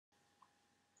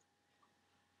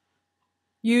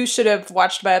You should have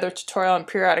watched my other tutorial on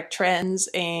periodic trends,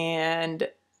 and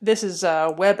this is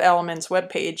a Web Elements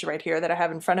webpage right here that I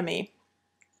have in front of me.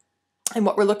 And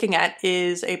what we're looking at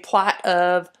is a plot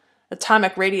of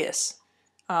atomic radius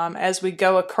as we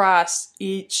go across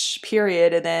each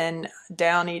period and then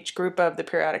down each group of the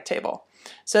periodic table.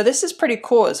 So this is pretty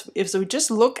cool. If we just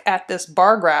look at this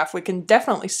bar graph, we can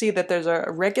definitely see that there's a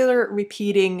regular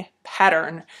repeating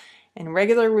pattern, and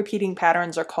regular repeating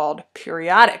patterns are called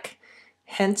periodic,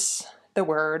 hence the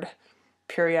word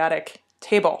periodic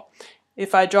table.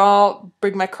 If I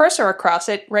bring my cursor across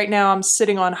it, right now I'm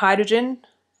sitting on hydrogen.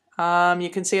 You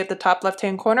can see at the top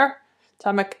left-hand corner,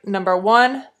 atomic number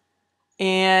 1,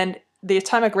 and the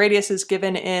atomic radius is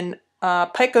given in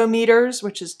picometers,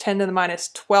 which is 10 to the minus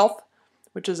 12th,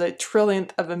 which is a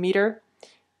trillionth of a meter.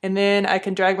 And then I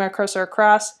can drag my cursor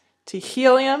across to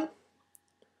helium,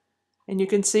 and you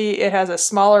can see it has a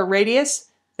smaller radius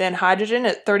than hydrogen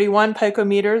at 31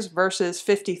 picometers versus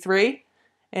 53.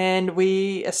 And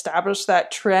we established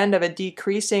that trend of a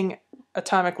decreasing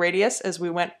atomic radius as we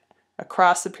went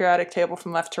across the periodic table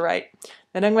from left to right.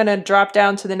 Then I'm going to drop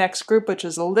down to the next group, which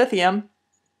is lithium.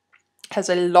 Has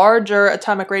a larger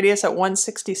atomic radius at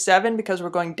 167 because we're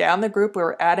going down the group,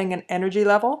 we're adding an energy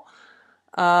level.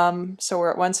 So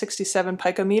we're at 167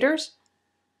 picometers.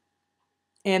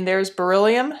 And there's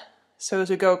beryllium. So as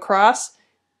we go across,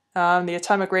 the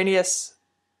atomic radius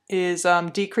is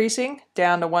decreasing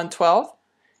down to 112.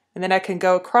 And then I can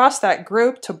go across that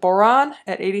group to boron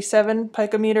at 87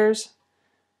 picometers,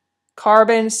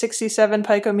 carbon 67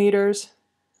 picometers,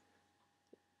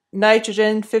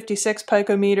 nitrogen 56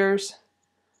 picometers,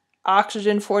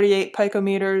 oxygen 48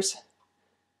 picometers,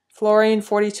 fluorine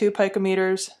 42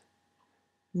 picometers,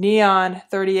 neon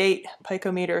 38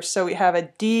 picometers. So we have a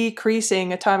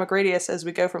decreasing atomic radius as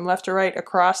we go from left to right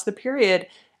across the period,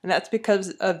 and that's because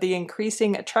of the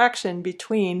increasing attraction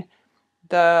between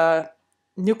the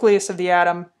nucleus of the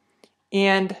atom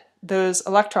and those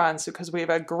electrons, because we have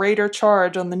a greater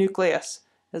charge on the nucleus.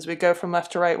 As we go from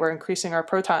left to right, we're increasing our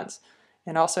protons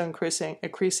and also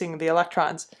increasing the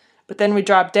electrons. But then we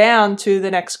drop down to the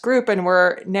next group and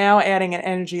we're now adding an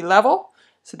energy level.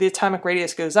 So the atomic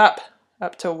radius goes up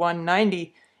to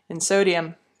 190 in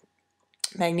sodium.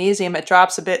 Magnesium, it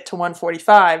drops a bit to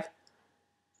 145.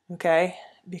 Okay,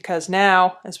 because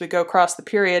now as we go across the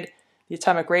period, the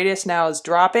atomic radius now is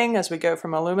dropping as we go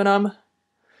from aluminum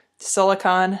to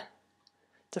silicon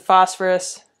to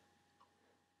phosphorus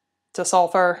to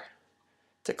sulfur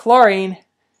to chlorine,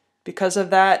 because of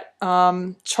that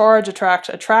charge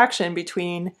attraction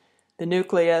between the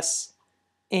nucleus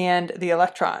and the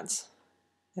electrons.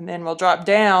 And then we'll drop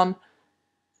down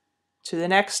to the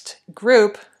next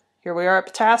group. Here we are at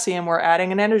potassium, we're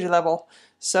adding an energy level.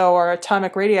 So our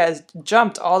atomic radii has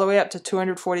jumped all the way up to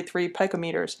 243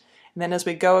 picometers. And then as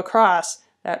we go across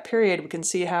that period, we can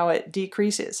see how it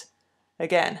decreases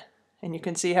again. And you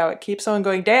can see how it keeps on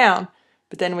going down,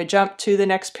 but then we jump to the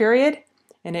next period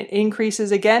and it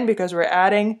increases again because we're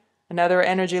adding another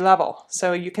energy level.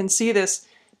 So you can see this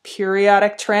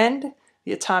periodic trend.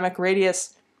 The atomic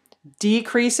radius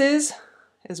decreases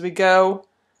as we go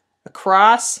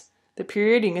across the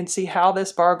period. You can see how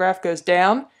this bar graph goes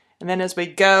down. And then as we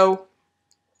jump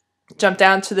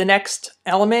down to the next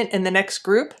element in the next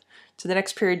group, to the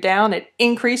next period down, it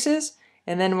increases.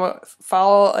 And then we'll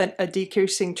follow a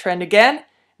decreasing trend again.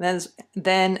 And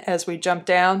then as we jump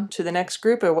down to the next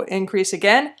group, it will increase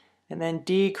again and then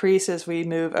decrease as we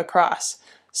move across.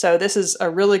 So this is a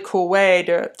really cool way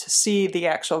to see the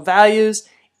actual values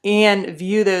and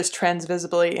view those trends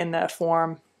visibly in the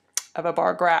form of a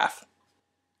bar graph.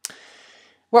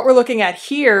 What we're looking at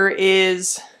here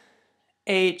is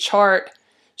a chart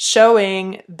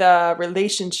showing the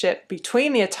relationship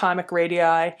between the atomic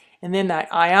radii and then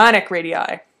that ionic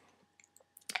radii.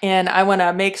 And I want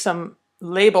to make some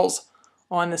labels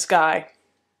on this guy.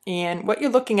 And what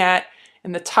you're looking at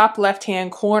in the top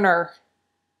left-hand corner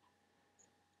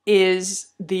is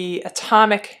the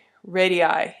atomic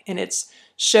radii, and it's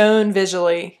shown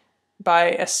visually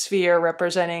by a sphere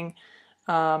representing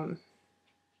the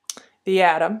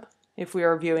atom, if we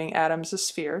are viewing atoms as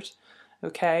spheres,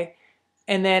 okay?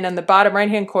 And then on the bottom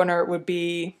right-hand corner would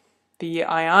be the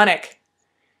ionic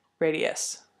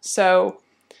radius. So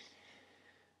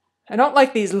I don't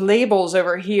like these labels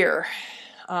over here.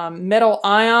 Metal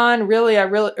ion, I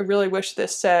really wish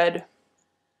this said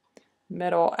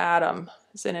metal atom,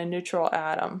 as in a neutral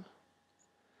atom.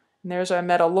 And there's our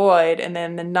metalloid, and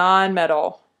then the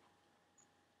non-metal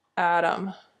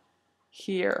atom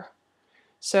here.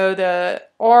 So the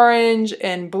orange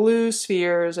and blue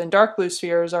spheres and dark blue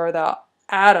spheres are the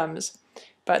atoms,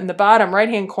 but in the bottom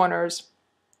right-hand corners,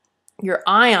 Your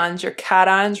ions, your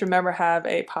cations, remember, have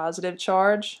a positive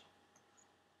charge.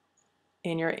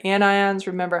 And your anions,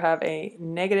 remember, have a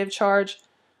negative charge,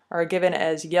 are given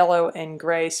as yellow and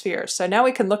gray spheres. So now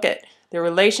we can look at the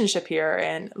relationship here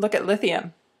and look at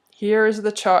lithium. Here's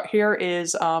the chart. Here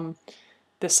is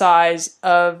the size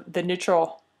of the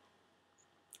neutral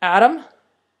atom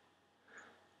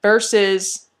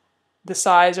versus the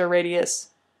size or radius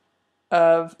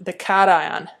of the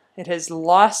cation. It has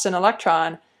lost an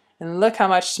electron, and look how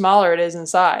much smaller it is in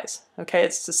size. Okay,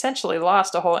 it's essentially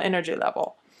lost a whole energy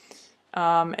level.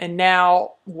 And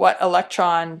now what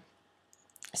electrons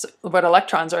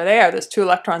are there? Those two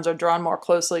electrons are drawn more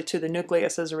closely to the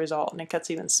nucleus as a result, and it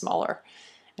gets even smaller.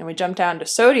 And we jump down to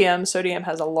sodium. Sodium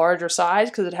has a larger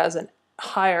size because it has a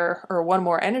higher or one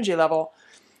more energy level.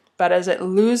 But as it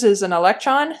loses an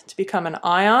electron to become an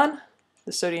ion,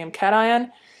 the sodium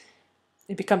cation,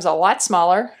 it becomes a lot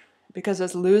smaller because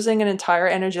it's losing an entire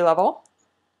energy level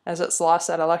as it's lost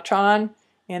that electron,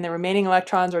 and the remaining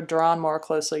electrons are drawn more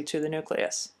closely to the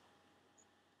nucleus.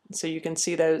 So you can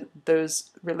see those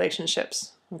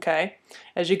relationships, okay?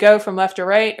 As you go from left to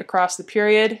right across the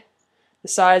period, the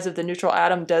size of the neutral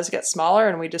atom does get smaller,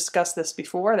 and we discussed this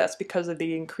before. That's because of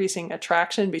the increasing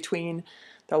attraction between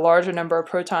the larger number of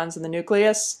protons in the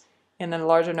nucleus and then a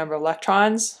larger number of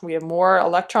electrons. We have more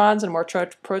electrons and more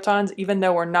protons, even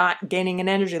though we're not gaining an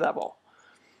energy level.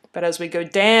 But as we go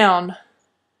down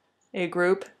a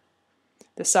group,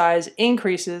 the size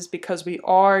increases because we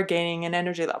are gaining an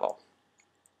energy level.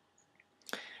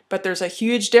 But there's a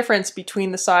huge difference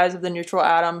between the size of the neutral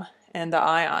atom and the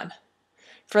ion.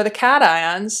 For the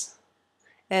cations,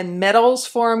 and metals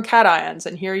form cations,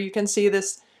 and here you can see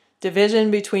this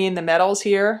division between the metals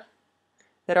here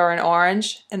that are in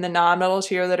orange and the nonmetals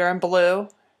here that are in blue,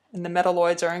 and the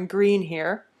metalloids are in green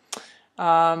here.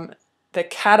 The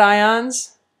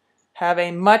cations have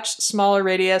a much smaller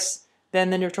radius than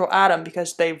the neutral atom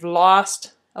because they've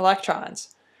lost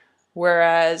electrons,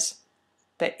 whereas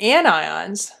the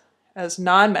anions, as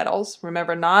nonmetals,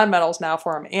 remember nonmetals now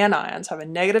form anions, have a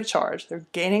negative charge, they're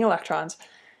gaining electrons,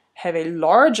 have a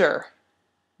larger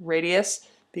radius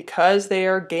because they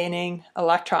are gaining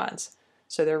electrons.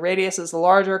 So their radius is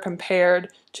larger compared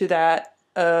to that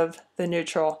of the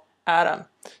neutral atom.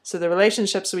 So the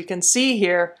relationships we can see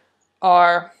here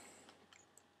are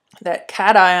that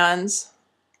cations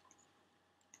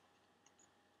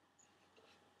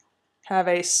have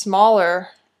a smaller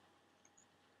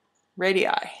radii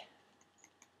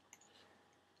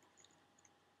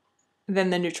than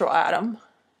the neutral atom.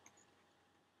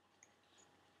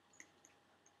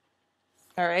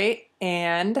 All right,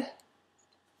 and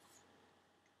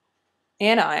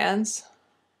anions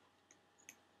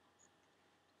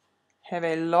have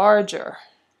a larger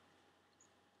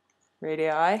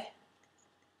radii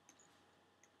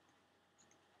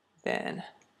than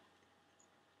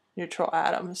neutral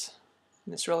atoms.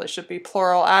 And this really should be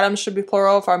plural. Atoms should be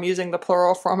plural if I'm using the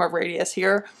plural form of radius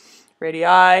here.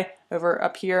 Radii over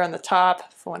up here on the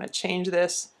top. If I want to change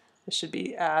this, this should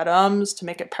be atoms to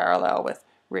make it parallel with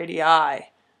radii.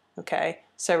 Okay,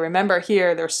 so remember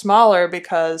here they're smaller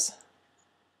because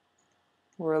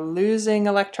we're losing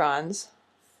electrons,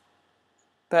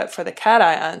 but for the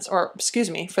cations, or excuse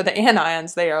me, for the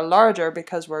anions, they are larger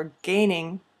because we're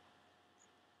gaining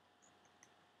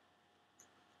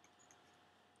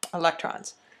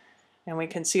electrons. And we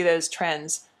can see those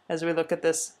trends as we look at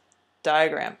this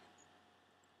diagram.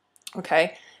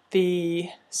 Okay, the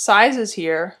sizes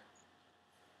here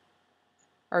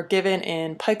are given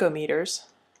in picometers.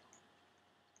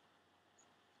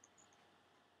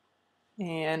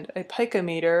 And a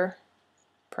picometer,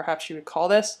 perhaps you would call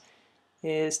this,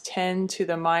 is 10 to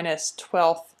the minus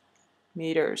 12th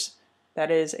meters. That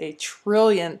is a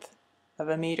trillionth of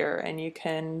a meter, and you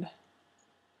can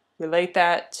relate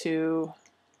that to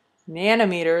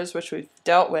nanometers, which we've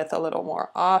dealt with a little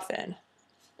more often,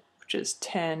 which is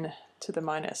 10 to the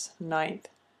minus 9th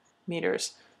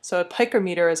meters. So a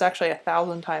picometer is actually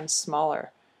 1,000 times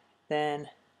smaller than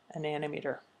a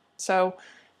nanometer. So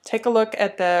take a look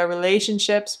at the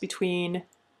relationships between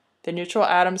the neutral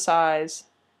atom size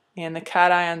and the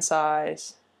cation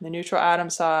size, the neutral atom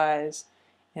size,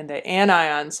 and the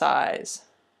anion size,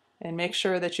 and make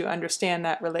sure that you understand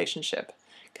that relationship.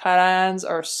 Cations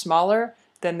are smaller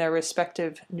than their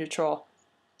respective neutral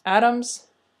atoms.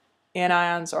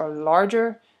 Anions are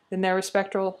larger than their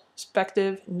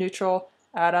respective neutral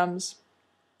atoms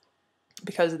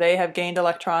because they have gained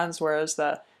electrons, whereas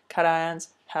the cations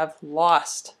have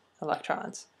lost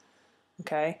electrons.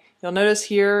 Okay, you'll notice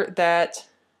here that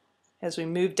as we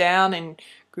move down in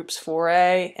groups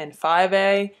 4A and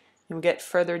 5A, and we get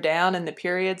further down in the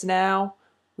periods now,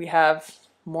 we have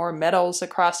more metals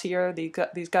across here.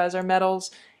 These guys are metals,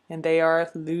 and they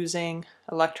are losing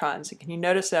electrons. Can you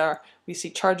notice that we see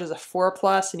charges of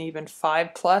 4+ and even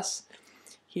 5+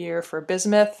 here for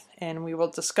bismuth, and we will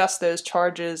discuss those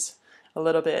charges a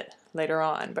little bit later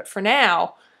on. But for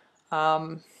now,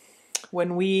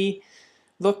 when we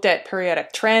looked at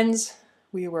periodic trends,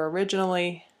 we were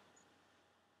originally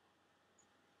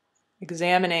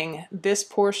examining this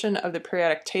portion of the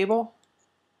periodic table.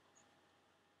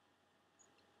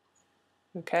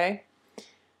 Okay,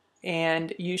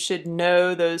 and you should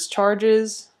know those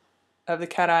charges of the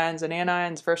cations and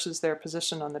anions versus their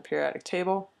position on the periodic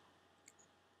table.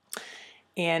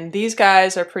 And these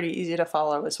guys are pretty easy to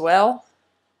follow as well.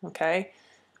 Okay,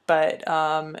 but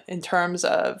in terms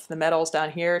of the metals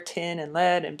down here, tin and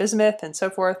lead and bismuth and so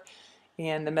forth,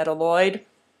 and the metalloid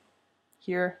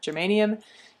here, germanium,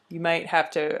 you might have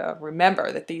to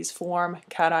remember that these form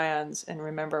cations and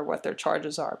remember what their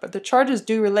charges are. But the charges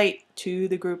do relate to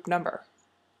the group number.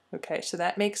 Okay, so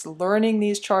that makes learning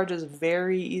these charges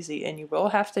very easy, and you will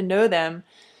have to know them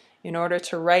in order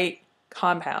to write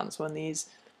compounds. When these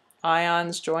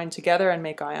ions join together and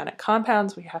make ionic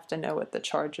compounds, we have to know what the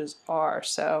charges are.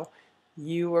 So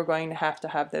you are going to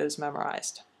have those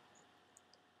memorized.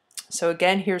 So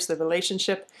again, here's the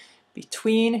relationship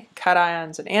between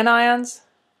cations and anions.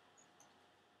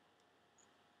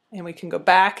 And we can go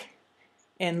back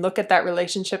and look at that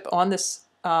relationship on this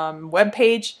web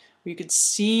page. You could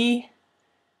see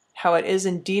how it is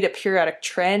indeed a periodic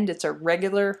trend. It's a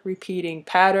regular repeating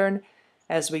pattern.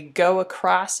 As we go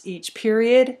across each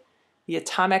period, the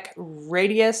atomic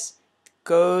radius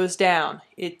goes down.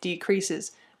 It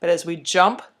decreases. But as we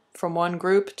jump from one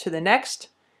group to the next,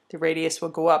 the radius will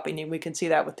go up. And we can see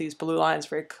that with these blue lines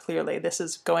very clearly. This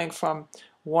is going from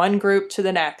one group to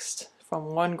the next,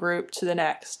 from one group to the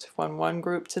next, from one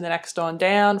group to the next on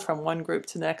down, from one group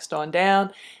to the next on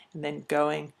down, and then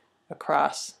going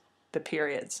across the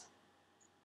periods.